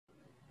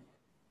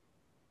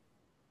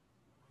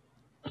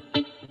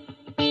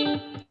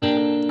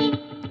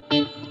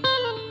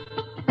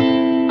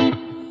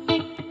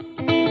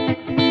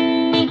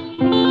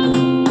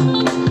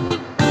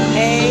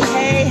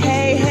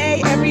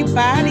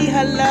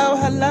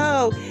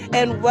hello,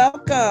 and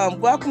welcome.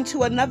 Welcome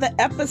to another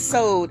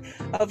episode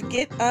of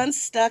Get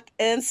Unstuck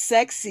and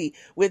Sexy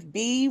with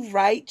B.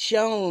 Wright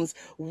Jones.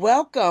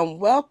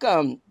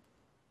 Welcome.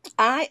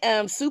 I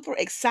am super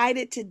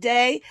excited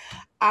today.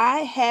 I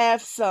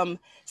have some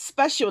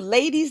special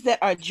ladies that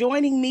are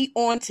joining me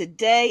on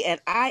today,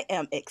 and I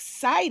am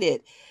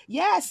excited.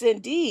 Yes,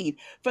 indeed.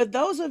 For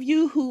those of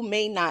you who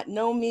may not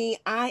know me,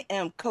 I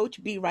am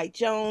Coach B. Wright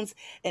Jones,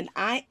 and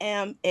I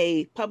am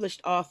a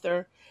published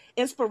author,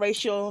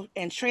 inspirational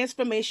and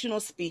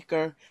transformational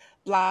speaker,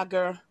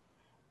 blogger,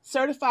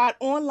 certified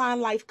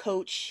online life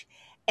coach,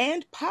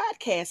 and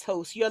podcast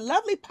host, your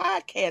lovely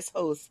podcast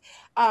host.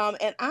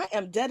 And I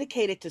am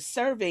dedicated to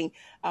serving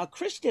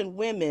Christian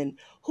women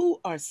who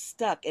are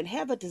stuck and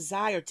have a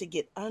desire to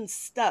get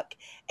unstuck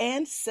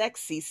and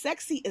sexy.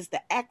 Sexy is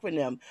the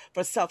acronym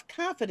for self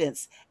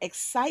confidence,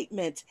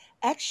 excitement,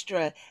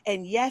 extra,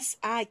 and yes,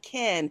 I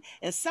can.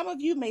 And some of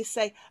you may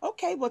say,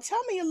 okay, well,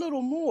 tell me a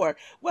little more.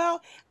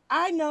 Well,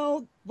 I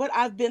know what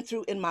I've been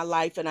through in my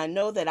life, and I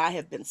know that I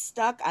have been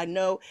stuck. I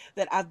know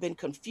that I've been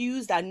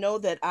confused. I know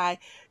that I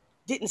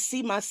didn't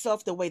see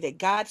myself the way that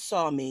God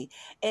saw me.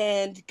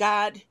 And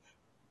God,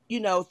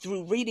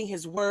 through reading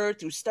his word,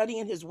 through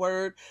studying his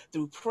word,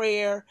 through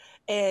prayer,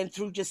 and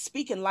through just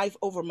speaking life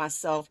over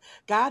myself,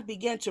 God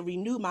began to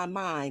renew my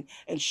mind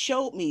and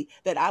showed me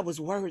that I was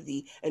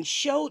worthy and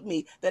showed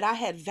me that I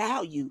had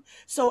value.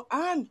 So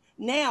I'm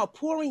now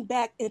pouring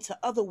back into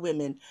other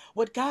women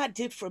what God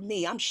did for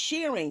me. I'm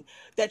sharing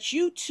that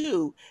you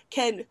too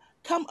can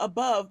come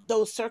above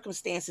those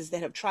circumstances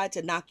that have tried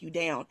to knock you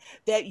down,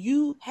 that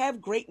you have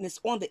greatness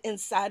on the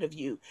inside of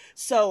you.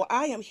 So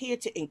I am here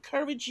to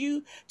encourage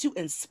you, to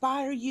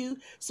inspire you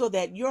so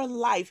that your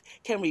life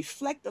can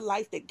reflect the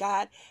life that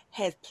God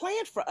has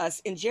planned for us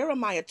in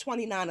Jeremiah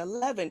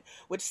 29:11,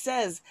 which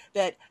says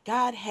that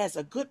God has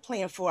a good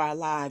plan for our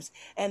lives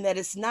and that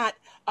it's not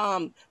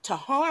to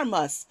harm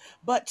us,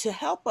 but to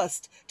help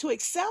us to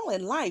excel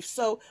in life.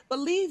 So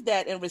believe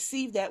that and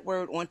receive that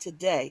word on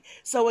today.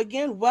 So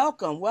again,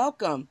 welcome.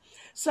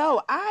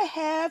 So I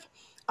have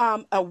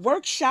a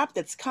workshop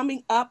that's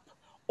coming up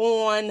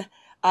on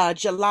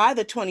July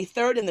the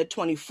 23rd and the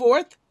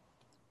 24th.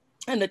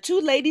 And the two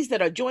ladies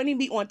that are joining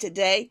me on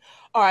today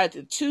are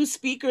the two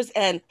speakers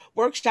and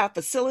workshop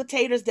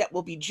facilitators that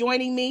will be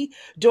joining me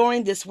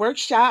during this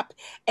workshop.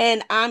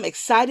 And I'm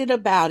excited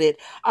about it.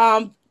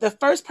 The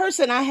first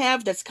person I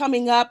have that's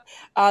coming up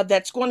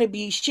that's going to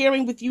be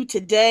sharing with you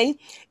today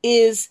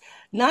is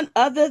none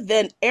other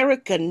than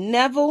Ericka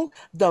Neville,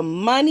 the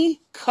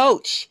money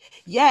coach.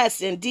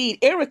 Yes, indeed.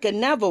 Ericka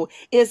Neville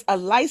is a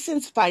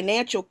licensed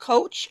financial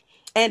coach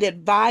and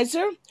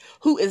advisor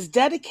who is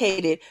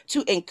dedicated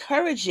to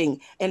encouraging,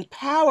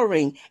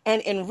 empowering,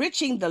 and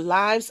enriching the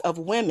lives of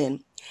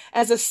women.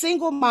 As a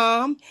single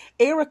mom,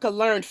 Ericka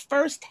learned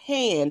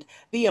firsthand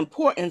the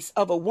importance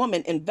of a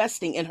woman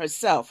investing in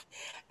herself.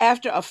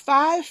 After a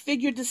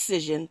five-figure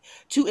decision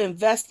to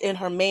invest in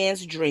her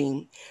man's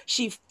dream,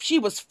 she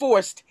was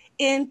forced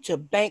into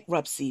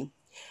bankruptcy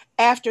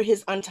after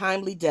his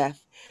untimely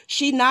death.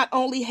 She not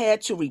only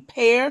had to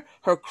repair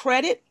her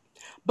credit,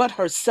 but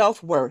her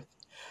self worth.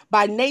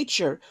 By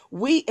nature,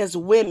 we as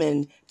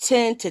women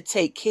tend to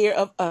take care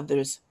of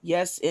others.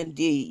 Yes,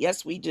 indeed.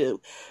 Yes, we do.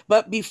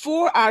 But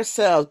before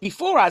ourselves,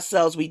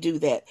 we do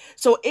that.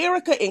 So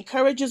Ericka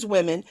encourages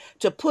women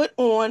to put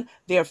on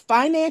their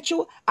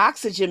financial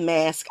oxygen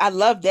mask. I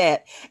love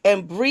that.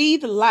 And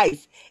breathe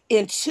life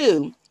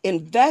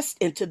invest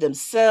into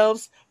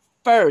themselves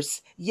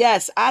first.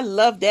 Yes, I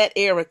love that,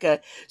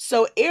 Ericka.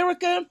 So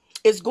Ericka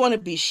is going to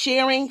be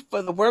sharing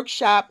for the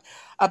workshop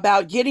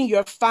about getting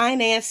your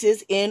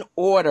finances in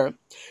order.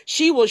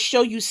 She will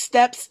show you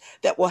steps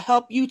that will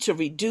help you to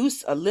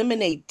reduce,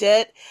 eliminate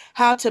debt,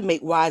 how to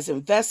make wise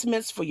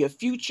investments for your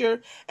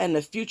future and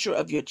the future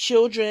of your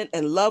children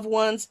and loved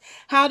ones,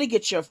 how to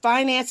get your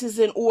finances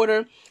in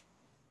order,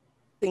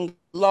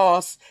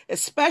 loss,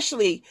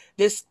 especially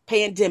this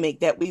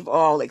pandemic that we've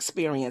all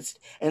experienced,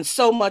 and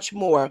so much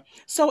more.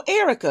 So,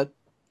 Ericka,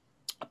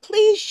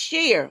 please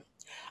share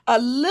a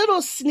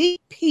little sneak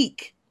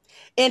peek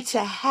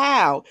into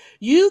how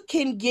you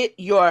can get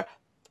your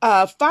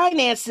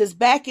finances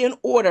back in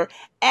order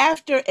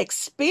after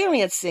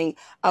experiencing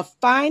a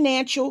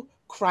financial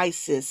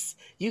crisis.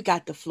 You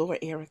got the floor,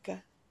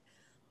 Ericka.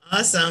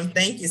 Awesome.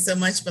 Thank you so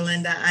much,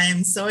 Belinda. I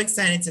am so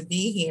excited to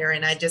be here,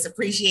 and I just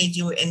appreciate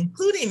you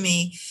including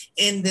me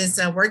in this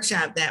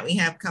workshop that we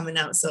have coming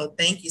up. So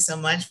thank you so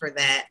much for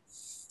that.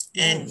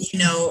 And,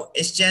 Yes.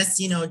 it's just,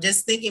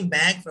 just thinking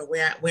back from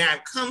where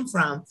I've come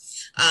from,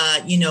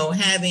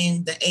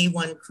 having the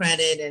A1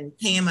 credit and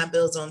paying my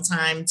bills on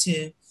time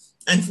to,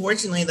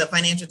 unfortunately, the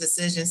financial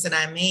decisions that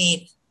I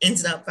made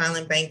ended up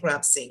filing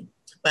bankruptcy.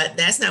 But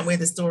that's not where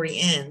the story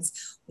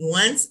ends.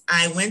 Once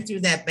I went through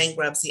that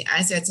bankruptcy,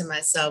 I said to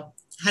myself,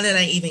 how did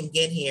I even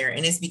get here?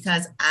 And it's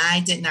because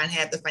I did not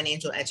have the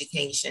financial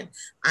education.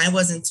 I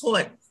wasn't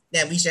taught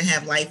that we should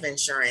have life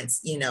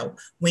insurance,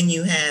 when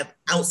you have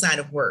outside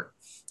of work.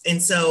 And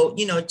so,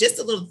 just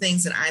the little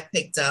things that I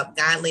picked up,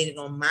 God laid it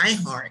on my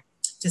heart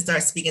to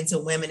start speaking to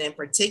women in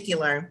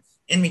particular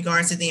in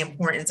regards to the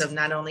importance of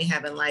not only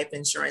having life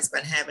insurance,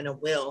 but having a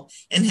will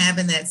and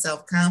having that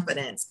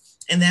self-confidence.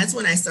 And that's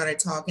when I started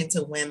talking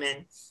to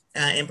women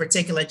in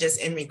particular, just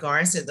in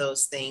regards to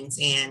those things.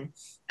 And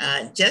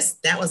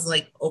just that was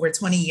like over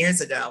 20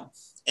 years ago.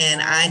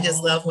 And I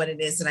just love what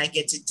it is that I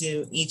get to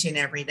do each and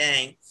every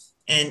day.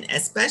 And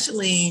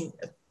especially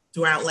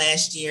throughout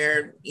last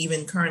year,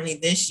 even currently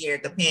this year,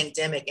 the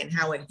pandemic and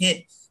how it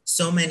hit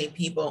so many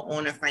people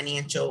on a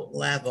financial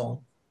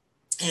level.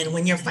 And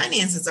when your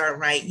finances are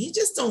right, you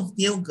just don't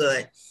feel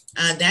good.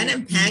 That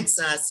impacts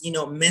us,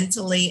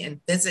 mentally and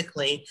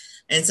physically.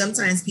 And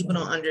sometimes people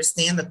don't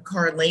understand the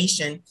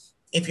correlation.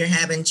 If you're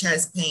having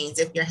chest pains,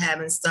 if you're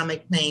having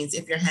stomach pains,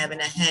 if you're having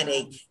a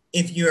headache,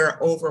 if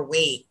you're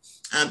overweight,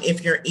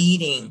 if you're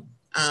eating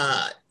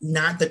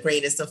not the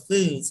greatest of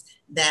foods,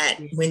 that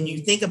when you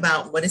think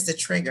about what is the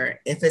trigger,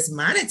 if it's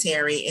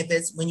monetary, if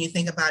it's when you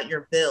think about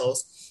your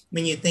bills,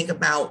 when you think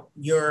about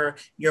your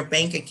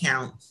bank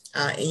account,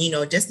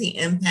 and just the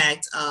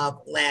impact of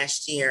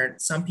last year.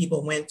 Some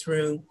people went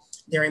through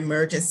their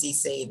emergency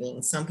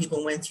savings. Some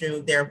people went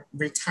through their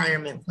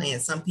retirement plan.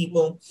 Some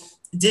people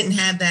didn't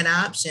have that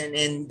option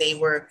and they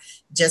were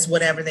just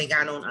whatever they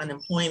got on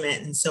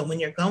unemployment. And so when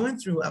you're going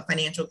through a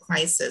financial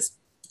crisis,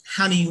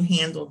 how do you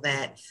handle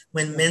that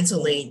when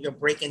mentally you're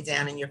breaking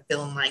down and you're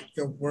feeling like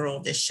your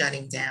world is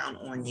shutting down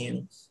on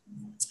you?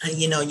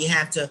 You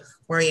have to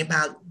worry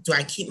about, do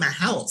I keep my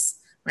house?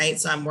 Right.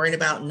 So I'm worried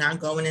about not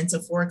going into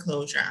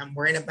foreclosure. I'm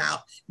worried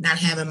about not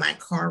having my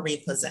car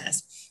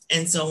repossessed.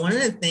 And so one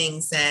of the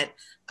things that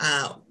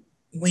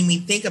when we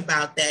think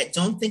about that,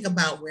 don't think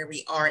about where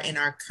we are in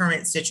our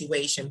current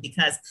situation,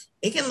 because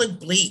it can look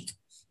bleak,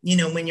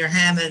 when you're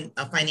having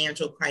a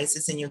financial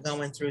crisis and you're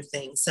going through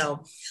things.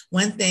 So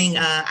one thing,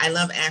 I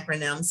love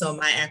acronyms. So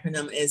my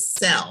acronym is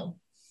SELL.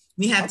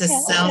 We have to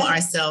sell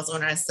ourselves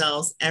on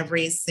ourselves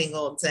every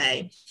single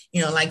day,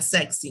 like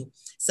sexy.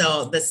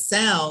 So the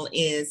sell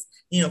is,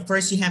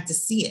 first you have to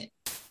see it.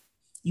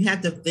 You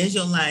have to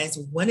visualize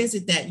what is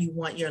it that you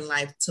want your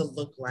life to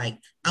look like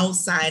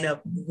outside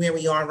of where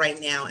we are right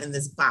now in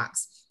this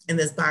box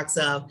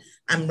of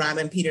I'm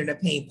robbing Peter to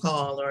pay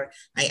Paul, or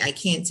I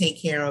can't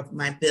take care of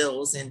my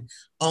bills and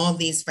all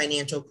these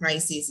financial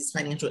crises, these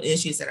financial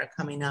issues that are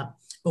coming up.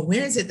 But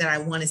where is it that I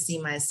want to see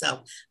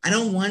myself? I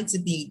don't want to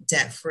be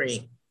debt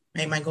free.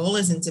 Right? My goal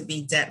isn't to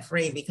be debt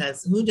free,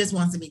 because who just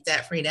wants to be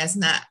debt free? That's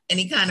not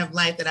any kind of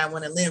life that I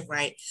want to live,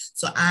 right?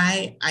 So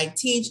I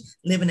teach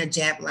living a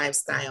JAP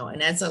lifestyle,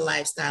 and that's a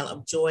lifestyle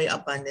of joy,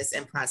 abundance,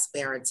 and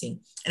prosperity.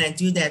 And I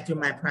do that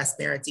through my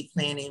prosperity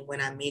planning when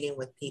I'm meeting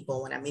with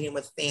people, when I'm meeting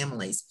with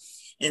families.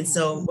 And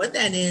so what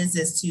that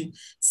is to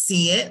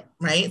see it,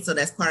 right? So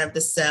that's part of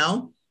the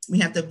sell. We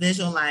have to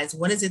visualize,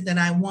 what is it that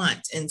I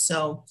want? And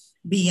so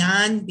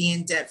beyond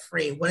being debt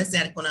free, what is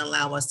that going to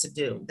allow us to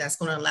do? That's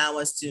going to allow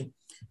us to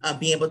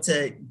be able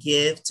to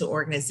give to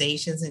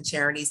organizations and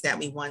charities that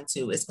we want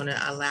to. It's going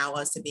to allow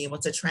us to be able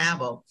to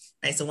travel,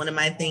 right? So one of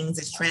my things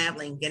is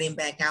traveling, getting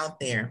back out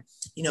there.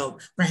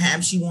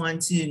 Perhaps you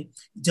want to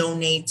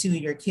donate to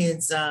your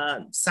kids'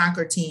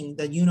 soccer team,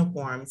 the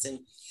uniforms. And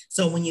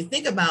so when you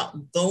think about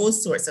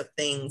those sorts of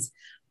things,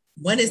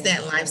 what is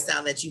that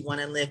lifestyle that you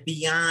want to live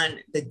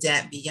beyond the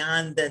debt,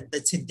 beyond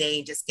the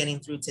today, just getting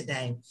through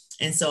today?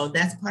 And so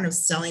that's part of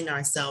selling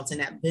ourselves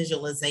and that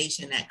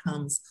visualization that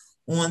comes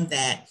on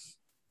that.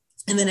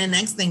 And then the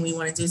next thing we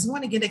want to do is we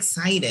want to get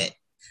excited,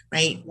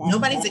 right?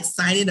 Nobody's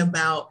excited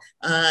about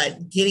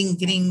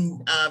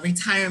getting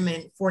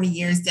retirement 40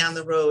 years down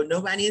the road.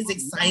 Nobody is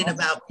excited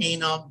about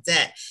paying off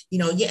debt.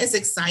 It's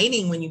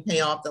exciting when you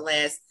pay off the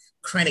last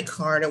credit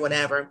card or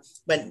whatever,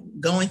 but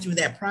going through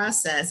that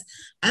process,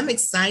 I'm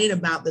excited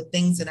about the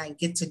things that I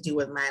get to do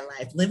with my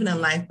life, living a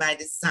life by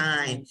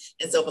design.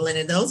 And so,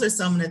 Belinda, those are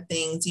some of the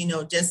things,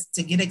 just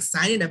to get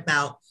excited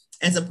about,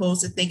 as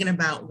opposed to thinking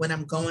about what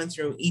I'm going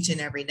through each and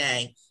every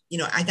day.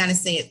 I got to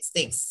stay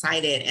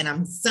excited, and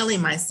I'm selling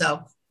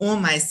myself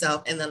on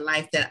myself and the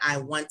life that I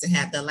want to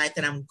have, the life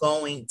that I'm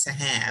going to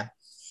have.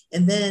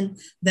 And then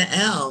the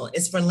L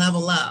is for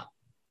level up.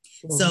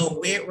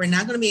 So we're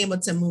not going to be able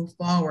to move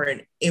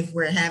forward if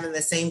we're having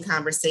the same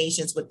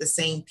conversations with the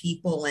same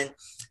people and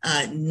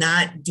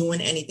not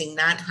doing anything,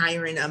 not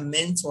hiring a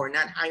mentor,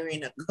 not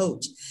hiring a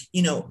coach.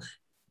 You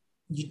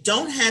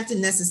don't have to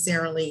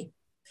necessarily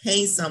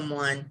pay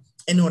someone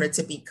in order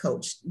to be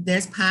coached.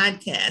 There's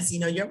podcasts,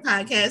 your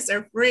podcasts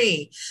are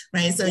free,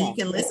 right? So you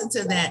can listen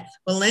to that.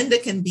 Belinda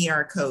can be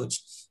our coach.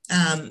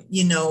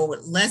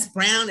 Les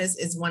Brown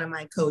is one of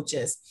my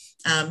coaches.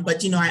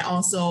 But I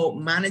also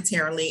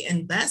monetarily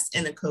invest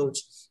in a coach,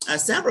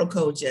 several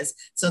coaches,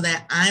 so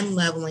that I'm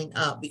leveling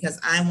up, because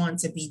I want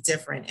to be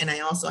different. And I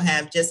also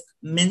have just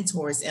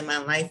mentors in my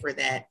life for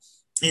that.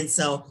 And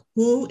so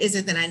who is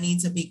it that I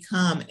need to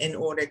become in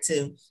order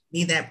to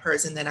be that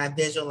person that I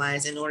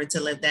visualize, in order to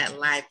live that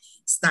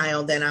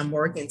lifestyle that I'm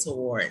working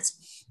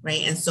towards,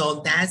 right? And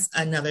so that's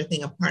another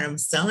thing, a part of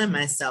selling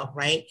myself,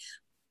 right?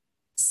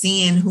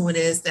 Seeing who it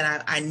is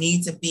that I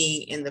need to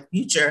be in the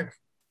future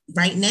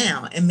right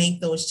now and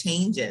make those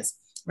changes,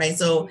 right?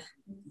 So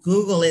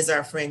Google is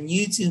our friend,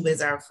 YouTube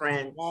is our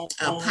friend, Yes.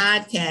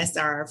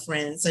 podcasts are our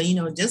friend. So,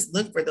 just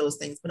look for those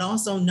things, but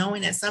also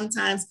knowing that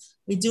sometimes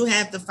we do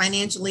have to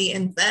financially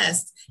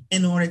invest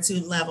in order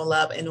to level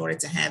up, in order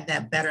to have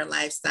that better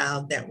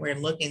lifestyle that we're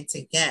looking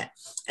to get.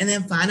 And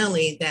then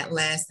finally, that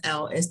last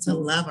L is to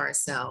love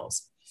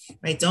ourselves.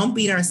 Right? Don't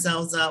beat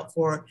ourselves up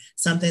for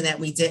something that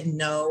we didn't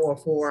know or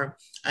for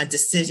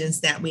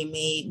decisions that we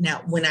made.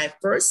 Now, when I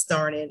first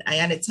started, I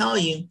got to tell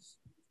you,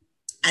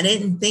 I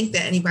didn't think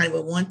that anybody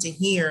would want to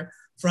hear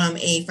from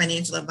a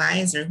financial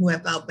advisor who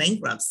had filed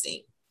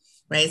bankruptcy,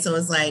 right? So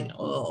it's like,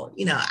 oh,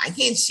 I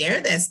can't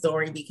share that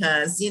story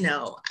because,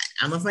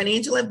 I'm a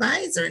financial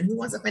advisor, and who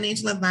wants a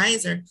financial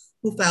advisor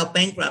who filed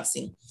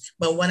bankruptcy?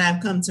 But what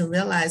I've come to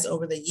realize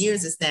over the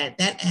years is that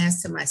that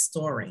adds to my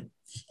story.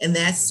 And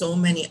that's so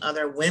many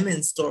other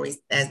women's stories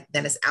that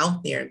is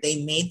out there.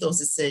 They made those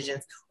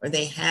decisions, or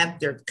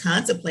they're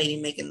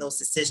contemplating making those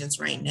decisions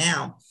right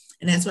now.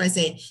 And that's why I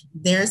say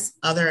there's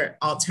other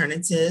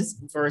alternatives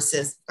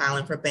versus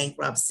filing for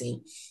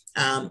bankruptcy.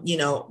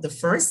 The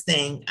first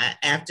thing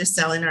after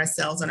selling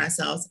ourselves on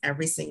ourselves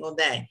every single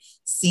day,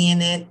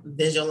 seeing it,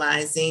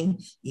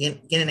 visualizing,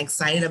 getting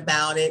excited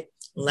about it,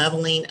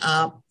 leveling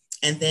up,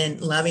 and then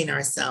loving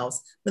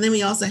ourselves. But then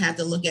we also have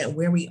to look at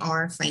where we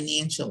are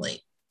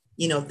financially.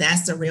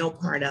 That's the real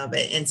part of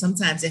it. And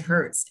sometimes it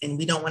hurts and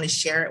we don't want to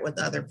share it with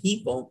other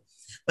people,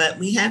 but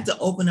we have to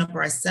open up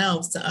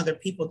ourselves to other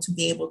people to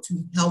be able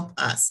to help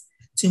us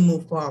to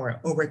move forward,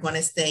 or we're going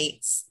to stay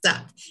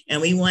stuck.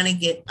 And we want to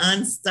get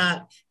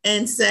unstuck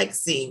and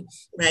sexy,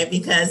 right?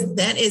 Because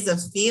that is a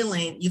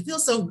feeling, you feel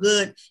so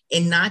good.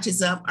 It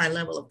notches up our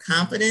level of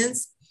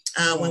confidence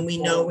when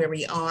we know where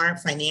we are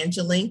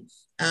financially.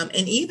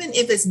 And even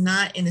if it's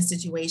not in a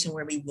situation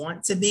where we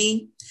want to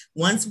be,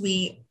 once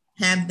we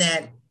have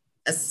that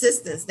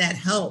assistance, that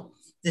help,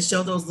 to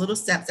show those little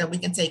steps that we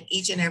can take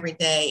each and every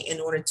day in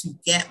order to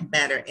get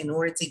better, in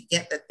order to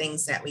get the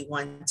things that we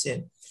want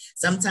to.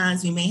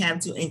 Sometimes we may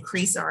have to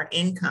increase our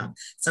income.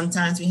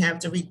 Sometimes we have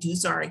to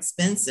reduce our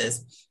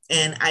expenses.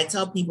 And I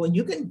tell people,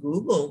 you can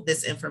Google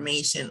this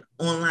information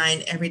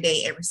online every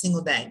day, every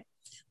single day.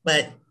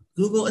 But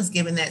Google is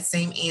giving that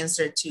same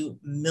answer to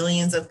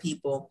millions of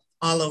people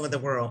all over the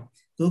world.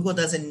 Google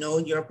doesn't know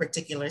your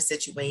particular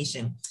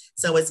situation.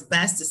 So it's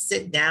best to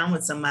sit down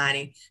with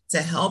somebody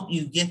to help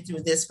you get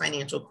through this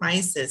financial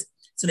crisis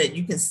so that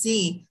you can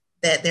see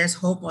that there's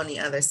hope on the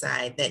other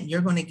side, that you're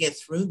going to get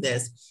through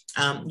this,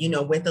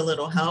 with a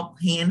little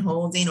help, hand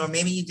holding, or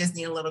maybe you just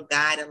need a little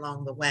guide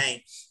along the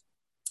way.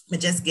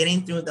 But just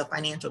getting through the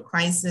financial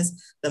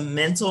crisis, the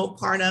mental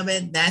part of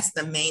it, that's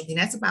the main thing.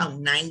 That's about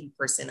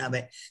 90% of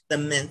it, the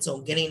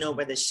mental, getting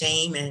over the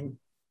shame and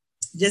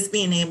just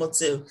being able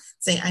to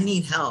say, I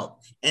need help,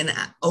 and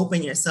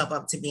open yourself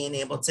up to being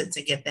able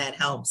to get that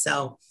help.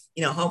 So,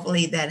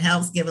 hopefully that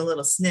helps give a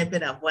little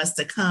snippet of what's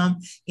to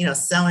come,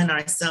 selling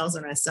ourselves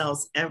on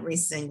ourselves every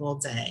single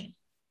day.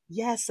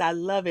 Yes, I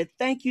love it.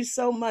 Thank you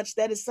so much.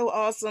 That is so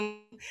awesome.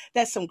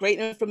 That's some great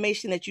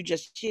information that you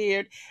just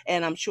shared,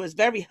 and I'm sure it's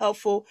very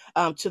helpful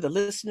to the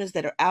listeners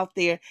that are out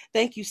there.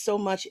 Thank you so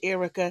much,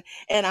 Erica.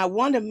 And I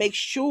want to make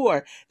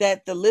sure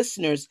that the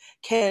listeners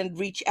can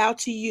reach out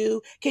to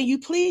you. Can you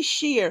please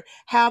share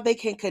how they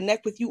can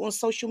connect with you on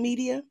social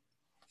media?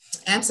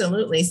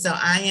 Absolutely. So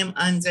I am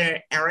under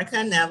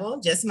Ericka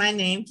Neville, just my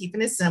name,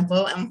 keeping it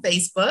simple, on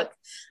Facebook.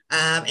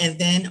 And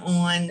then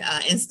on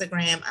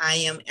Instagram, I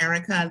am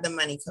Ericka the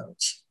Money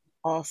Coach.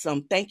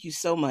 Awesome. Thank you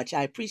so much.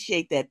 I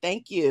appreciate that.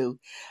 Thank you.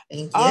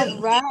 Thank All you.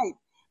 right.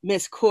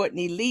 Miss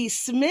Courtney Lee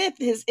Smith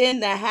is in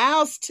the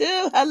house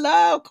too.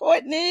 Hello,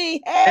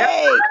 Courtney.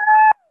 Hey.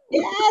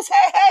 Yes,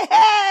 hey, hey,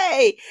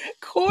 hey.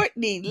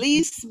 Courtney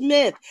Lee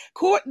Smith.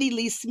 Courtney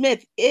Lee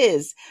Smith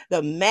is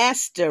the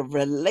master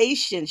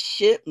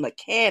relationship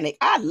mechanic.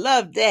 I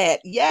love that.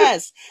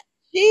 Yes.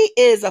 She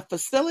is a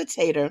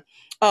facilitator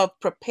of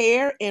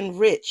Prepare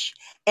Enrich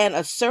and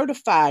a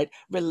certified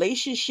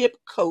relationship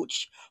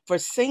coach for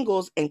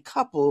singles and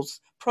couples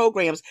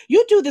programs.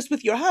 You do this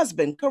with your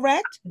husband,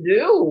 correct?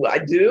 I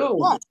do.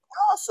 Yes,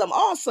 awesome,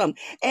 awesome.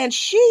 And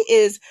she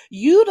is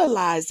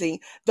utilizing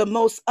the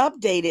most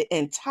updated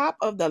and top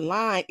of the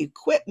line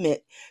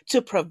equipment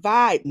to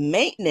provide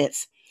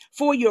maintenance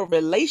for your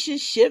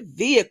relationship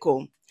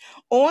vehicle.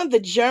 On the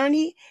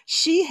journey,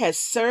 she has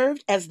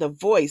served as the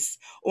voice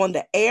on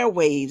the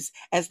airwaves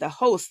as the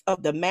host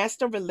of the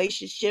Master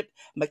Relationship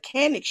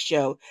Mechanic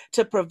Show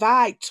to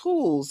provide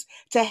tools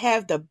to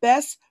have the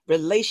best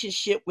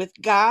relationship with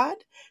God,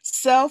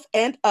 self,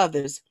 and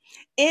others.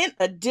 In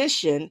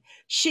addition,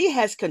 she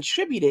has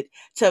contributed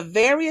to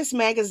various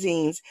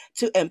magazines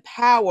to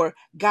empower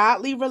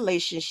godly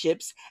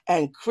relationships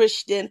and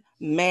Christian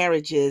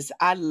marriages.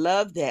 I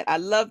love that. I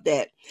love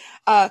that.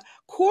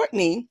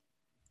 Courtney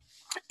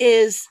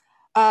is,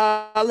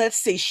 let's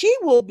see, she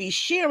will be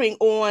sharing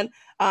on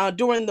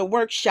during the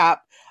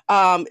workshop.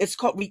 It's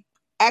called,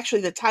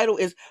 actually, the title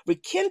is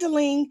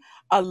Rekindling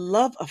a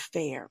Love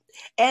Affair.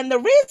 And the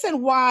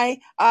reason why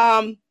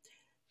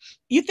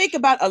you think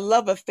about a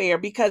love affair,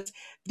 because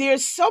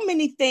there's so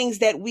many things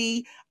that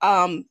we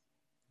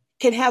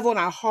can have on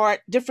our heart,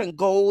 different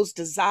goals,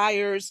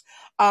 desires,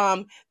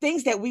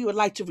 things that we would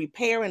like to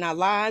repair in our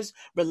lives,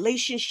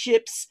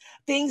 relationships,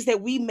 things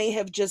that we may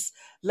have just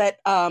let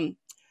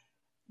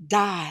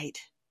died,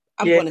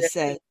 I'm Yeah. going to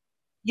say,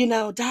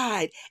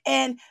 died.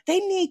 And they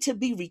need to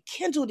be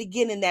rekindled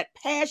again and that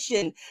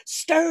passion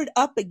stirred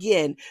up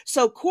again.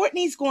 So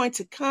Courtney's going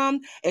to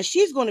come and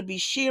she's going to be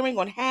sharing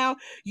on how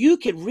you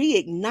could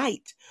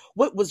reignite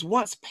what was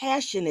once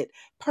passionate,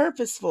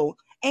 purposeful,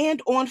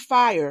 and on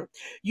fire.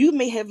 You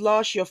may have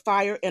lost your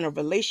fire in a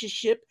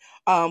relationship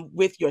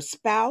with your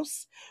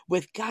spouse,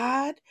 with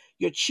God,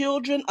 your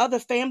children, other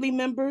family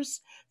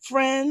members,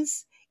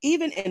 friends,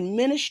 even in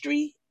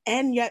ministry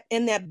and yet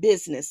in that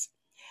business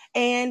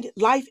and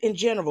life in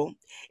general.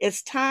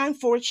 It's time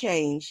for a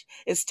change.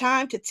 It's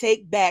time to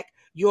take back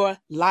your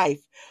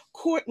life.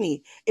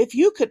 Courtney, if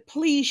you could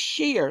please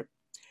share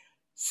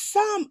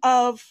some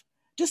of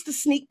just a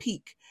sneak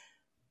peek,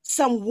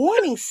 some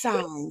warning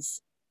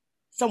signs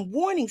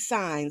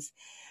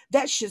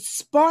that should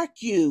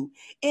spark you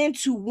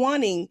into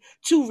wanting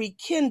to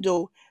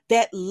rekindle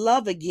that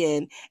love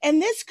again.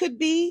 And this could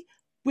be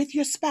with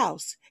your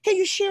spouse. Can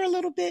you share a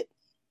little bit?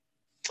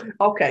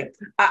 Okay.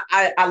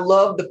 I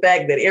love the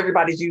fact that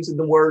everybody's using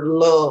the word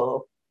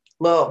love.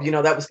 Love,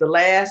 that was the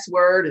last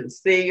word and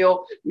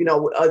seal.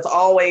 It's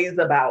always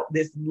about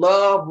this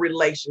love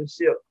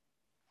relationship.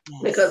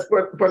 Because Yes.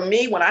 for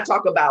me, when I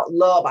talk about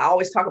love, I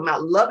always talk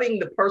about loving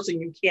the person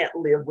you can't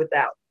live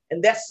without.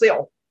 And that's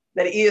self.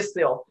 That is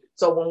self.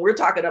 So when we're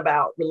talking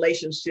about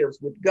relationships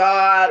with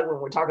God, when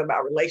we're talking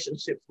about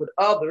relationships with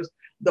others,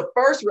 the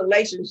first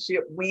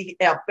relationship we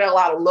have fell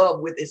out of love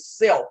with is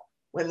self.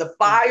 When the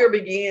fire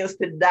begins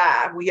to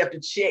die, we have to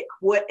check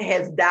what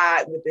has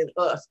died within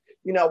us.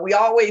 We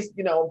always,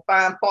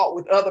 find fault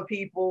with other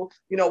people,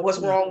 what's Mm,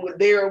 wrong with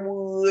their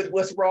wood,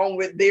 what's wrong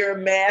with their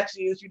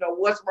matches,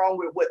 what's wrong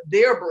with what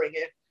they're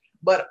bringing.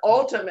 But mm,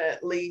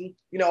 ultimately,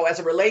 as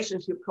a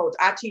relationship coach,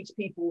 I teach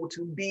people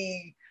to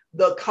be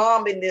the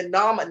common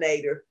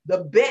denominator,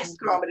 the best mhm,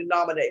 common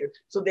denominator.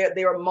 So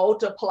they're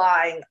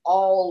multiplying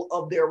all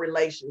of their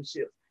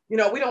relationships. We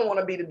don't want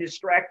to be the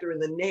distractor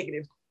and the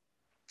negative.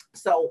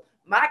 So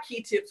my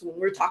key tips when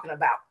we're talking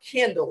about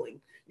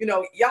kindling,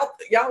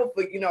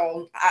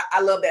 I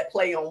love that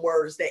play on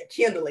words, that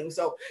kindling.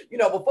 So,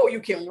 before you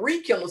can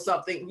rekindle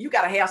something, you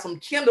got to have some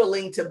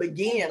kindling to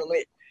begin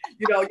with.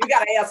 You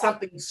got to have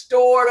something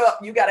stored up.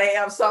 You got to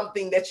have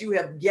something that you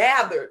have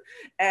gathered.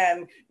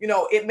 And,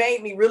 it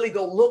made me really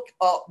go look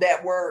up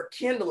that word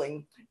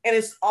kindling. And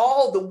it's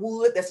all the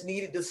wood that's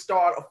needed to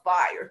start a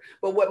fire.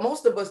 But what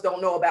most of us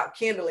don't know about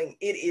kindling,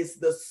 it is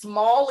the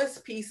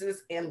smallest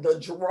pieces and the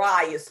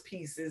driest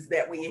pieces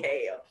that we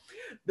have.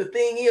 The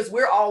thing is,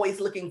 we're always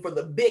looking for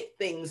the big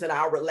things in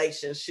our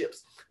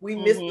relationships. We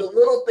miss the mhm,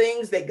 little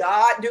things that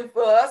God do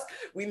for us.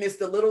 We miss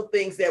the little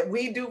things that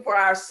we do for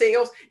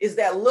ourselves. Is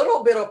that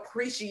little bit of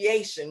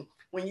appreciation.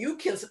 When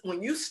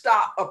you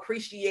stop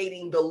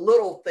appreciating the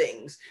little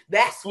things,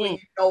 that's when mm, you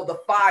know the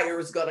fire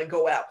is going to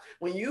go out.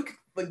 When you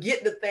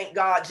forget to thank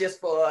God just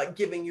for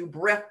giving you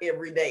breath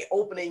every day,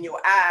 opening your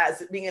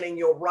eyes, being in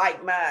your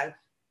right mind.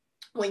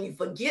 When you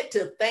forget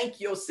to thank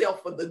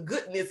yourself for the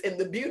goodness and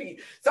the beauty,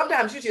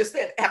 sometimes you just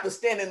have to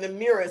stand in the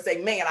mirror and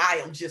say, man,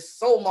 I am just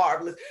so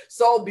marvelous,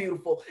 so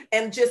beautiful,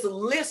 and just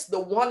list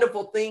the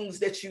wonderful things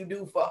that you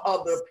do for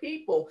other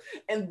people.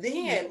 And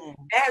then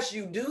yeah. as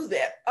you do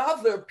that,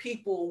 other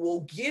people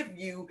will give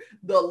you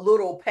the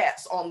little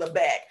pats on the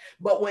back.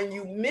 But when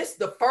you miss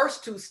the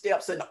first two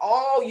steps and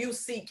all you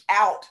seek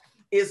out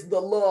is the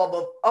love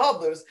of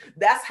others,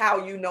 that's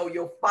how you know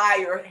your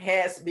fire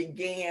has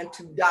began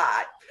to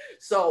die.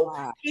 So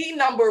Wow. key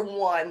number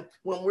one,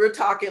 when we're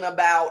talking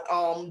about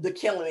the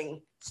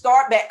killing,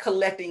 start back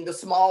collecting the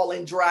small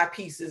and dry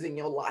pieces in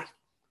your life.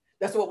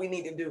 That's what we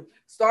need to do.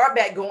 Start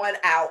back going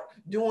out,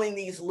 doing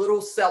these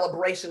little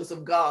celebrations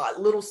of God,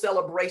 little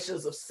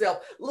celebrations of self,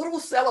 little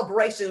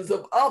celebrations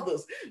of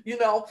others.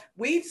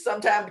 We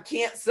sometimes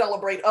can't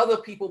celebrate other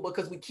people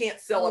because we can't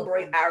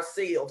celebrate Mm,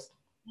 ourselves.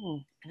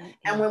 mm, mm,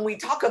 And mm. when we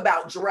talk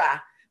about dry,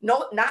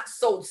 no, not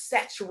so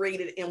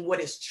saturated in what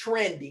is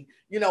trendy.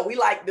 We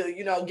like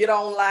to, get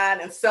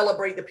online and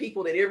celebrate the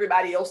people that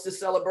everybody else to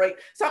celebrate.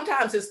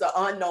 Sometimes it's the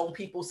unknown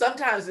people.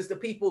 Sometimes it's the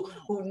people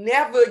who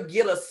never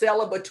get a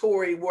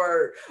celebratory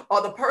word,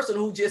 or the person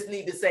who just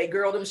need to say,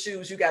 girl, them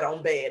shoes you got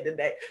on bad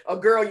today. Or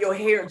girl, your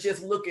hair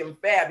just looking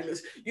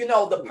fabulous.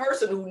 The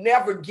person who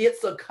never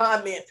gets a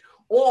comment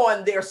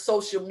on their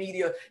social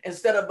media,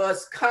 instead of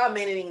us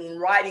commenting and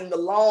writing the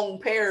long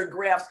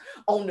paragraphs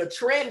on the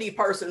trendy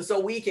person so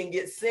we can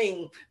get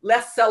seen.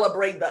 Let's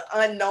celebrate the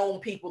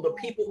unknown people, the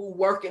people who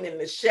working in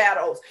the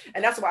shadows.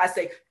 And that's why I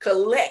say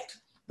collect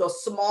the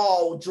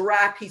small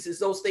dry pieces,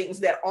 those things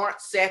that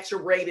aren't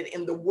saturated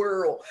in the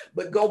world,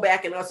 but go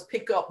back and us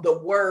pick up the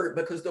word,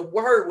 because the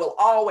word will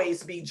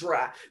always be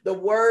dry. The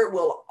word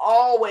will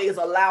always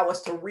allow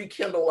us to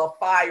rekindle a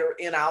fire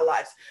in our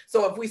lives.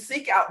 So if we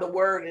seek out the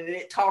word and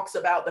it talks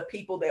about the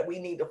people that we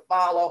need to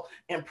follow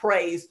and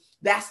praise,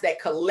 that's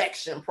that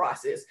collection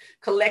process,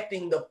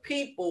 collecting the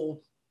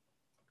people,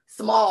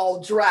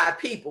 small, dry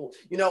people,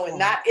 and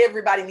not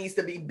everybody needs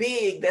to be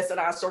big that's in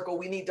our circle.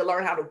 We need to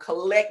learn how to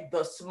collect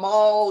the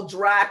small,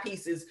 dry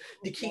pieces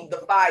to keep the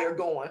fire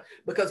going.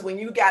 Because when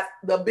you got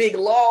the big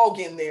log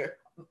in there,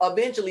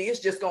 eventually it's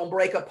just going to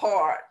break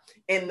apart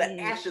and the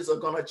ashes are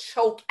going to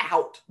choke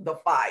out the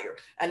fire.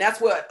 And that's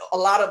what a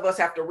lot of us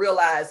have to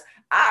realize.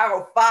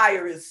 Our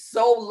fire is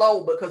so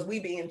low because we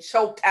being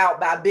choked out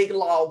by big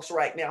logs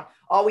right now.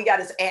 All we got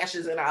is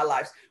ashes in our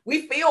lives.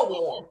 We feel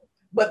warm,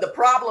 but the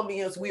problem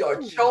is we are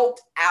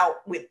choked out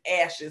with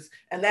ashes,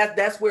 and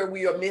that's where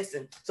we are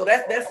missing. So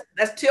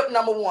that's tip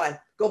number one.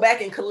 Go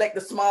back and collect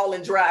the small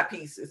and dry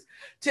pieces.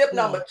 Tip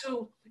number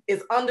two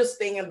is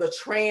understand the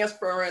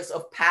transference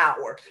of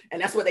power,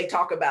 and that's what they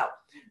talk about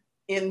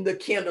in the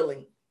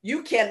kindling.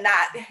 You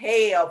cannot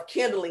have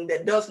kindling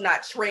that does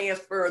not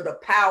transfer the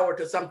power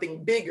to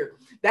something bigger.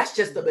 That's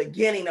just the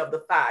beginning of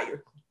the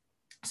fire.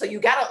 So you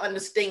got to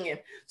understand.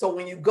 So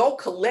when you go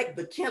collect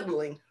the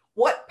kindling,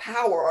 what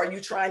power are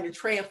you trying to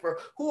transfer?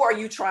 Who are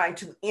you trying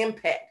to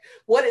impact?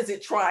 What is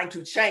it trying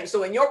to change?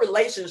 So in your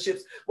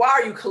relationships, why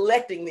are you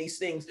collecting these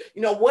things?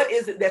 What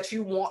is it that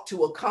you want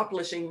to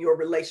accomplish in your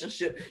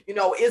relationship?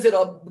 Is it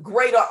a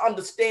greater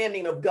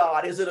understanding of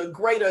God? Is it a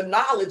greater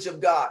knowledge of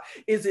God?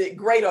 Is it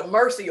greater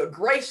mercy or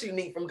grace you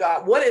need from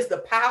God? What is the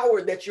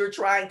power that you're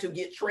trying to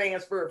get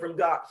transferred from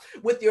God?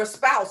 With your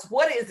spouse,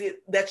 what is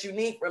it that you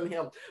need from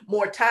him?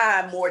 More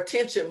time, more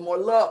attention, more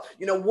love.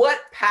 What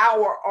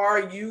power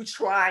are you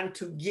trying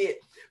to get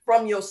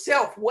from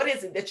yourself? What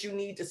is it that you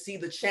need to see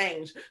the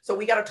change? So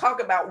we got to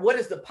talk about what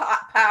is the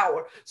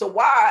power. So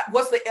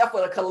what's the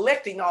effort of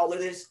collecting all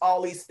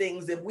these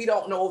things if we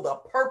don't know the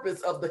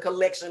purpose of the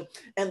collection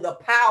and the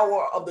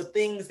power of the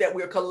things that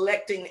we're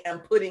collecting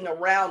and putting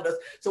around us?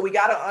 So we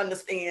got to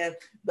understand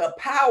the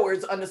power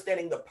is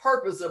understanding the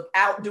purpose of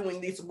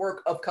outdoing this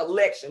work of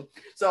collection.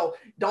 So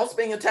don't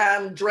spend your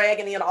time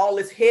dragging in all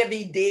this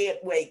heavy dead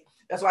weight.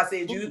 That's why I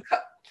said use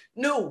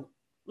new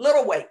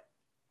little weight.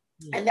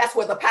 And that's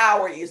where the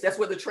power is. That's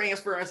where the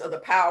transference of the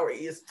power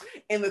is.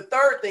 And the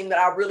third thing that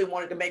I really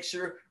wanted to make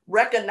sure,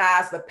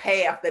 recognize the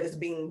path that is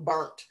being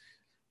burnt.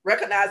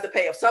 Recognize the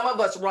path. Some of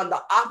us run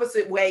the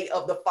opposite way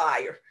of the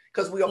fire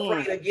because we're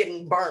afraid of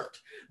getting burnt.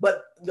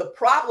 But the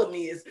problem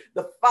is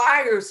the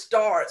fire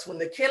starts when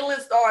the kindling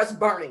starts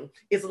burning.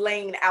 It's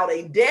laying out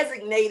a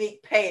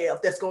designated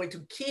path that's going to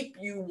keep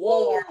you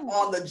warm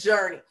on the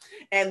journey.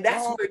 And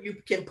that's where you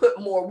can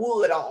put more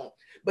wood on.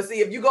 But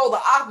see, if you go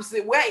the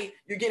opposite way,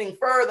 you're getting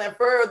further and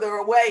further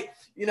away.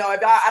 If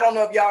I don't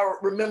know if y'all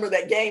remember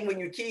that game when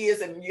you're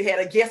kids and you had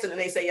a guessing and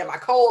they say, am I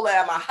cold or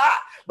am I hot?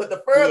 But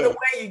the further away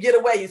you get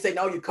away, you say,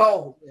 no, you're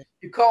cold.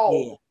 You're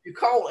cold. You're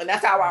cold. And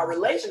that's how our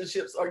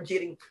relationships are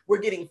getting.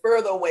 We're getting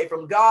further away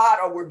from God,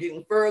 or we're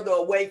getting further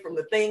away from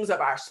the things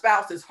of our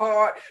spouse's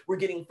heart. We're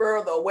getting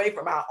further away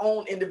from our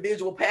own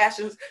individual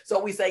passions.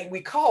 So we say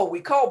we cold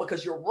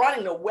because you're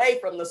running away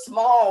from the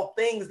small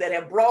things that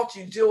have brought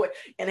you joy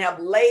and have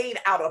laid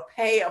out a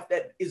path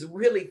that is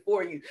really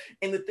for you.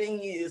 And the thing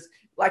is,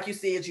 like you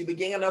said, you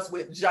began us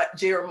with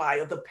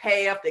Jeremiah, the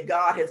path that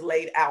God has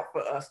laid out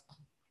for us.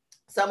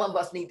 Some of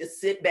us need to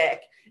sit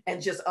back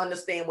and just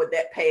understand what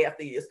that path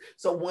is.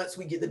 So once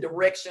we get the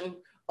direction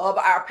of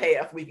our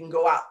path, we can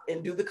go out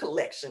and do the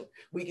collection.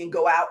 We can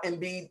go out and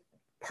be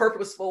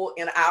purposeful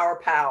in our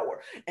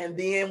power. And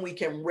then we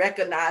can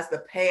recognize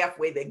the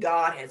pathway that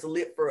God has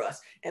lit for us.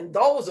 And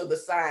those are the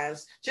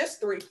signs, just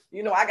three.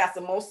 I got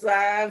some more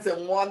signs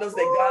and wonders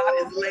that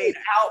God has laid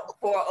out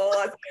for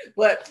us.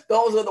 But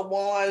those are the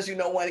ones,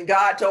 when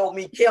God told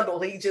me kindle,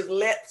 he just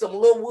let some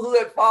little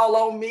wood fall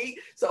on me.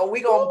 So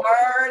we're going to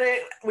burn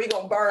it. We're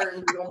going to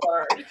burn. We're going to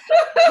burn.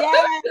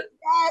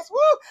 Yes.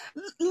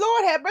 Woo.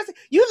 Lord have mercy.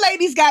 You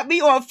ladies got me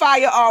on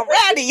fire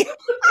already.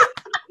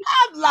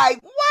 I'm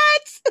like,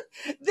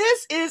 what?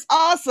 This is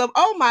awesome.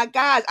 Oh my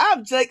gosh.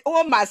 I'm just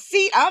on my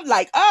seat. I'm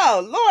like,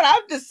 oh Lord,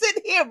 I'm just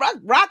sitting here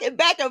rocking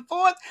back and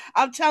forth.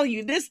 I'm telling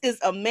you, this is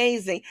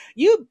amazing.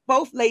 You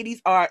both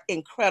ladies are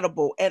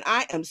incredible. And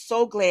I am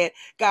so glad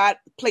God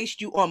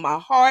placed you on my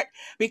heart,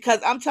 because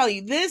I'm telling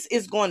you, this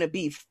is going to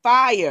be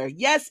fire.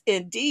 Yes,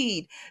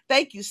 indeed.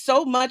 Thank you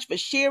so much for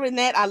sharing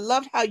that. I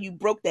loved how you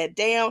broke that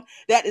down.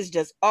 That is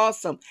just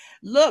awesome.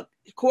 Look,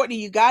 Cortne,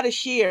 you got to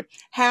share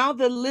how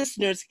the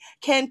listeners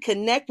can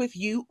connect with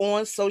you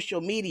on social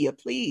media,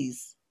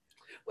 please.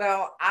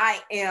 Well,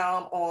 I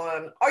am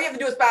on, all you have to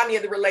do is find me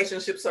at the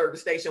Relationship Service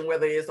Station,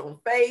 whether it's on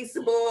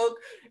Facebook,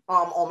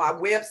 on my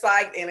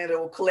website, and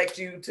it'll collect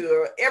you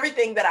to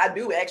everything that I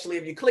do. Actually,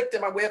 if you click to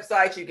my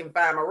website, you can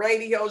find my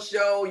radio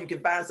show. You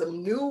can find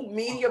some new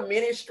media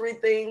ministry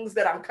things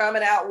that I'm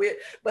coming out with,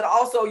 but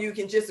also you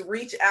can just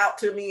reach out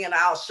to me and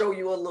I'll show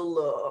you a little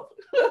love.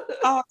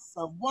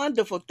 Awesome.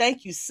 Wonderful.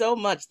 Thank you so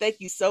much. Thank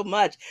you so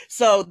much.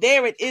 So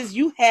there it is.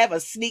 You have a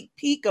sneak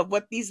peek of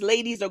what these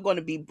ladies are going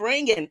to be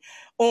bringing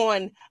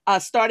on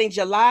starting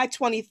July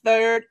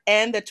 23rd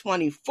and the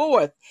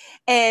 24th.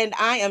 And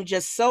I am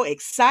just so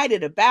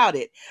excited about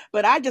it.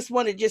 But I just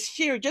want to just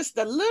share just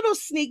a little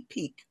sneak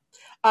peek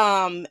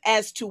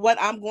as to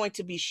what I'm going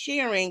to be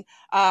sharing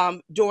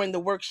during the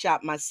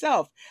workshop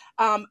myself.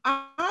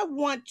 I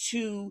want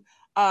to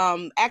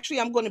actually,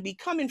 I'm going to be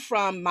coming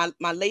from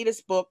my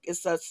latest book.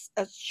 It's a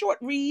short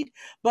read,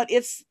 but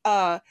it's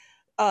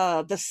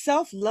the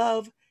Self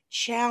Love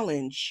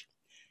Challenge.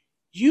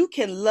 You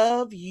can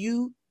love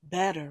you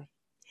better.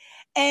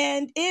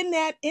 And in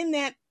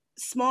that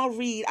small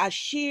read, I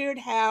shared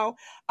how,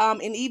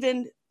 and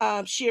even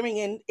sharing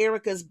in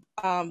Erica's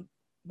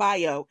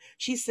bio,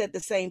 she said the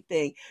same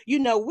thing.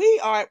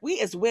 We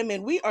as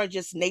women, we are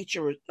just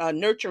nature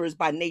nurturers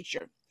by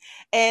nature.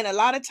 And a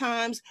lot of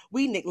times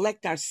we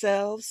neglect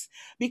ourselves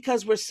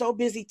because we're so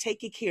busy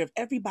taking care of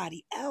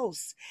everybody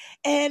else.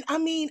 And I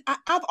mean,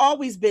 I've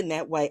always been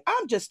that way.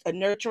 I'm just a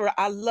nurturer.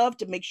 I love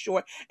to make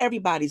sure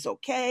everybody's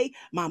okay.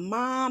 My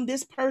mom,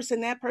 this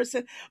person, that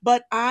person.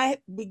 But I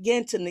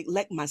began to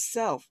neglect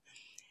myself.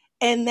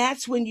 And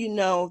that's when you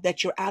know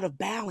that you're out of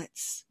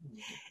balance.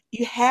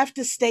 You have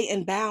to stay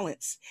in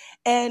balance.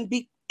 And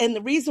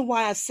the reason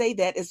why I say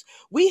that is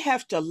we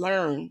have to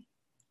learn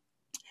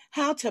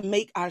how to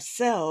make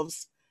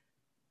ourselves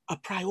a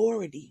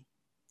priority.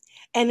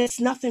 And it's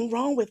nothing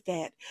wrong with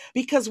that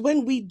because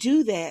when we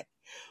do that,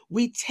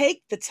 we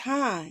take the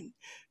time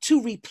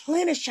to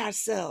replenish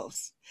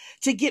ourselves,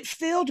 to get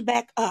filled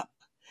back up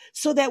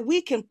so that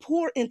we can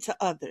pour into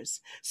others,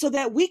 so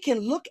that we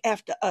can look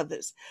after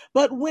others.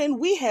 But when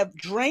we have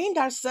drained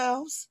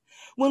ourselves,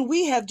 when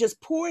we have just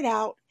poured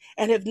out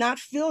and have not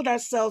filled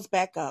ourselves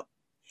back up,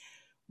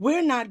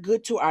 we're not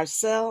good to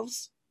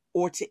ourselves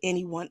or to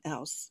anyone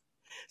else.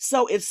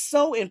 So it's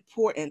so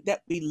important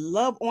that we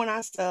love on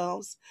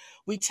ourselves,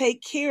 we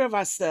take care of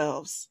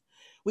ourselves,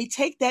 we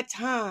take that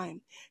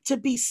time to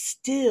be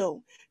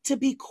still, to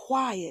be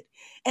quiet,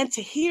 and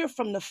to hear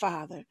from the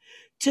Father,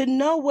 to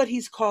know what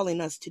He's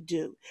calling us to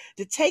do,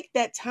 to take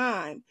that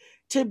time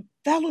to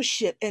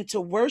fellowship and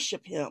to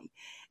worship Him,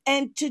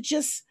 and to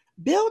just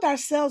build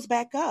ourselves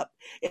back up.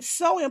 It's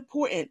so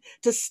important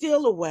to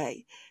steal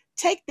away.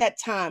 Take that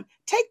time,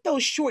 take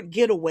those short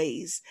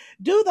getaways,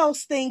 do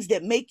those things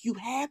that make you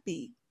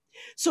happy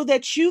so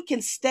that you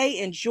can stay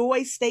in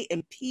joy, stay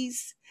in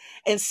peace,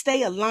 and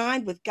stay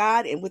aligned with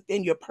God and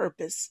within your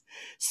purpose.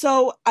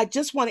 So I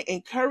just want to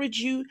encourage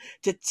you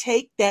to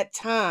take that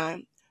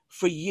time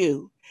for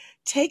you.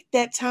 Take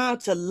that time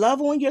to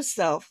love on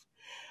yourself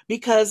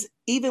because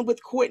even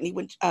with Cortne,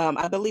 when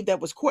I believe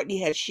that was Cortne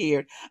had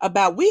shared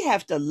about we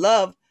have to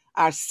love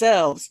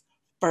ourselves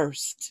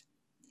first.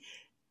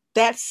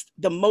 That's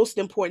the most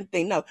important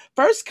thing. No,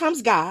 first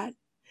comes God.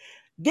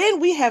 Then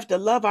we have to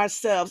love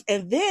ourselves,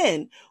 and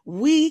then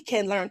we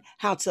can learn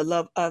how to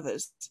love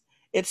others.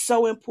 It's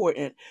so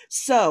important.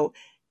 So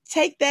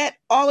take that,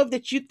 all of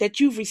that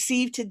you've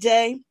received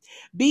today.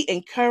 Be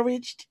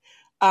encouraged.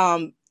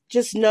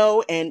 Just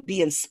know and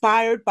be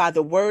inspired by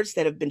the words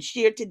that have been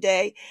shared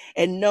today,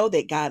 and know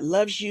that God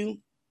loves you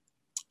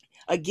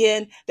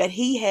again, that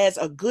He has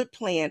a good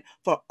plan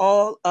for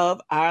all of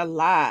our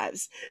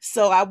lives.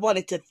 So I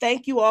wanted to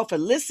thank you all for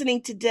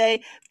listening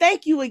today.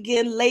 Thank you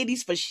again,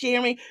 ladies, for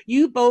sharing.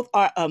 You both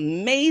are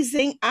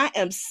amazing. I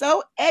am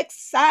so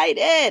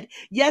excited.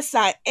 Yes,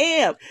 I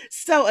am.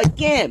 So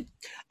again,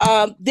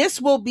 this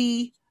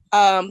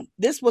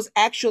was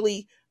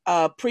actually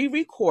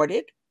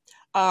pre-recorded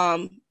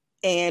um,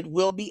 and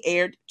will be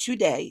aired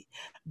today.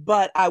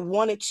 But I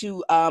wanted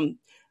to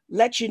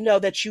let you know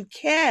that you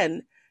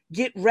can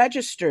get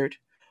registered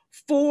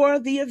for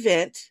the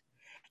event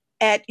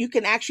at you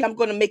can actually I'm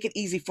going to make it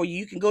easy for you.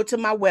 You can go to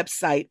my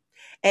website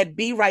at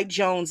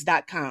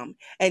brightjones.com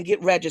and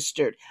get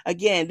registered.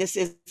 Again, this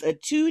is a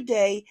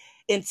 2-day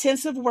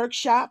intensive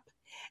workshop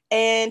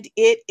and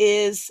it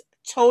is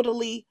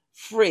totally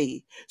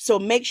free. So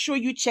make sure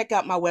you check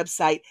out my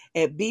website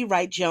at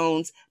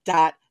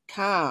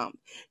brightjones.com.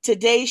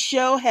 Today's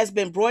show has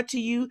been brought to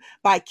you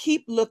by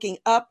Keep Looking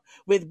Up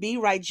with B.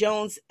 Wright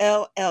Jones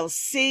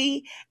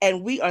LLC.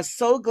 And we are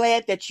so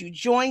glad that you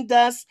joined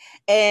us.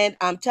 And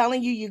I'm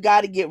telling you, you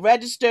got to get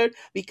registered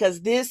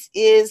because this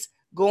is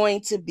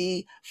going to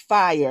be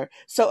fire.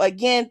 So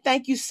again,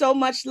 thank you so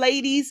much,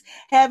 ladies.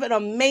 Have an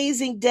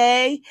amazing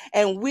day,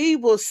 and we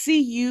will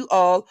see you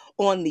all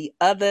on the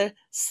other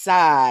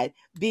side.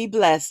 Be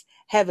blessed.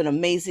 Have an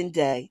amazing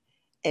day,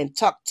 and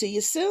talk to you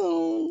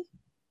soon.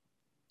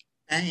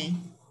 Bye.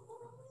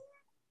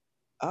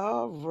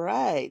 All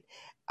right.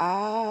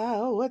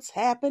 What's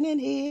happening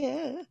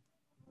here?